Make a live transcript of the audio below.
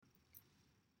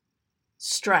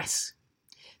Stress.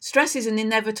 Stress is an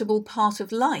inevitable part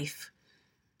of life.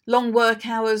 Long work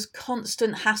hours,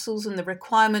 constant hassles, and the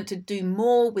requirement to do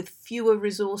more with fewer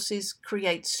resources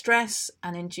create stress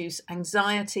and induce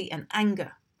anxiety and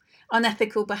anger,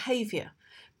 unethical behaviour,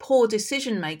 poor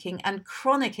decision-making, and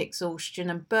chronic exhaustion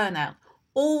and burnout,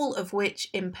 all of which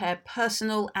impair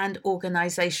personal and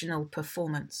organisational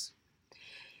performance.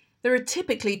 There are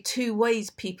typically two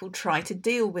ways people try to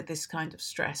deal with this kind of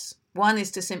stress. One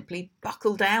is to simply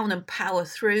buckle down and power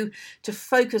through, to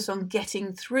focus on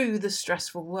getting through the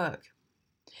stressful work.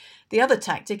 The other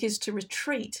tactic is to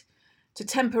retreat, to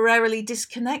temporarily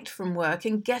disconnect from work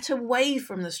and get away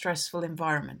from the stressful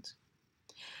environment.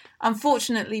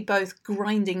 Unfortunately, both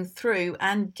grinding through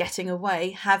and getting away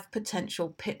have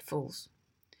potential pitfalls.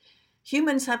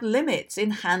 Humans have limits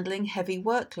in handling heavy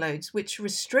workloads, which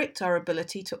restrict our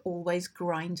ability to always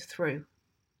grind through.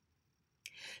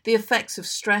 The effects of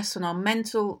stress on our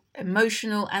mental,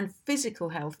 emotional, and physical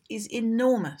health is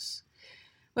enormous.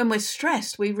 When we're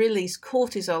stressed, we release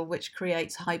cortisol, which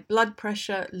creates high blood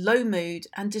pressure, low mood,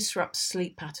 and disrupts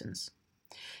sleep patterns.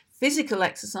 Physical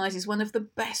exercise is one of the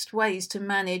best ways to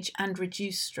manage and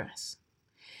reduce stress.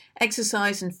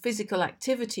 Exercise and physical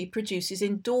activity produces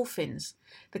endorphins,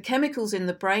 the chemicals in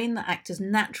the brain that act as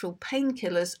natural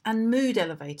painkillers and mood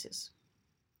elevators.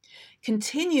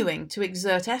 Continuing to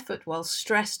exert effort while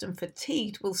stressed and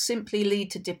fatigued will simply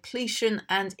lead to depletion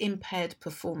and impaired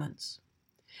performance.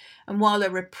 And while a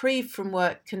reprieve from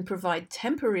work can provide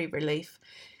temporary relief,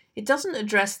 it doesn't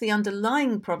address the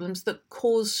underlying problems that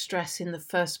cause stress in the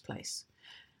first place.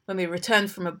 When we return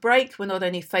from a break, we're not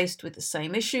only faced with the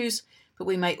same issues, but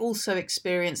we may also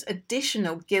experience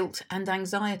additional guilt and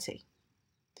anxiety.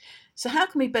 So how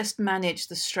can we best manage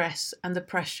the stress and the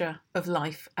pressure of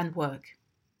life and work?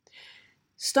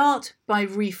 Start by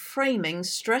reframing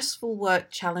stressful work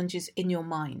challenges in your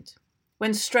mind.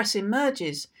 When stress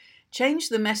emerges, change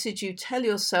the message you tell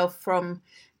yourself from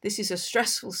 "this is a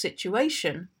stressful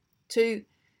situation" to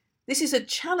 "this is a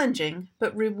challenging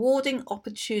but rewarding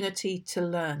opportunity to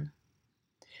learn."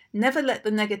 Never let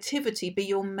the negativity be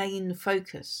your main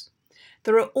focus.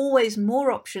 There are always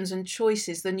more options and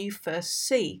choices than you first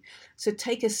see, so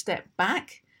take a step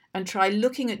back and try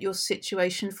looking at your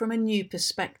situation from a new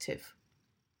perspective.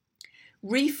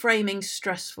 Reframing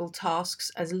stressful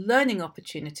tasks as learning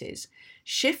opportunities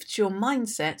shifts your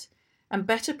mindset and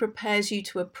better prepares you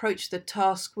to approach the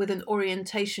task with an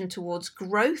orientation towards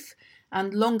growth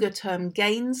and longer-term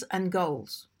gains and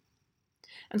goals.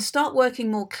 And start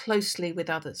working more closely with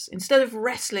others. Instead of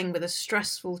wrestling with a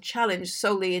stressful challenge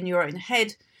solely in your own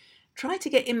head, try to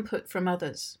get input from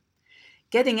others.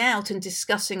 Getting out and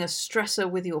discussing a stressor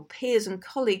with your peers and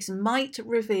colleagues might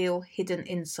reveal hidden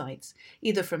insights,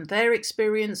 either from their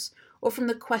experience or from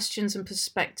the questions and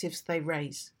perspectives they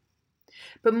raise.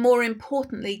 But more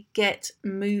importantly, get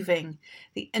moving.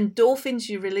 The endorphins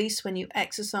you release when you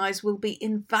exercise will be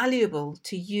invaluable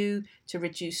to you to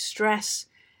reduce stress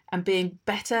and being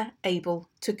better able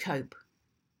to cope.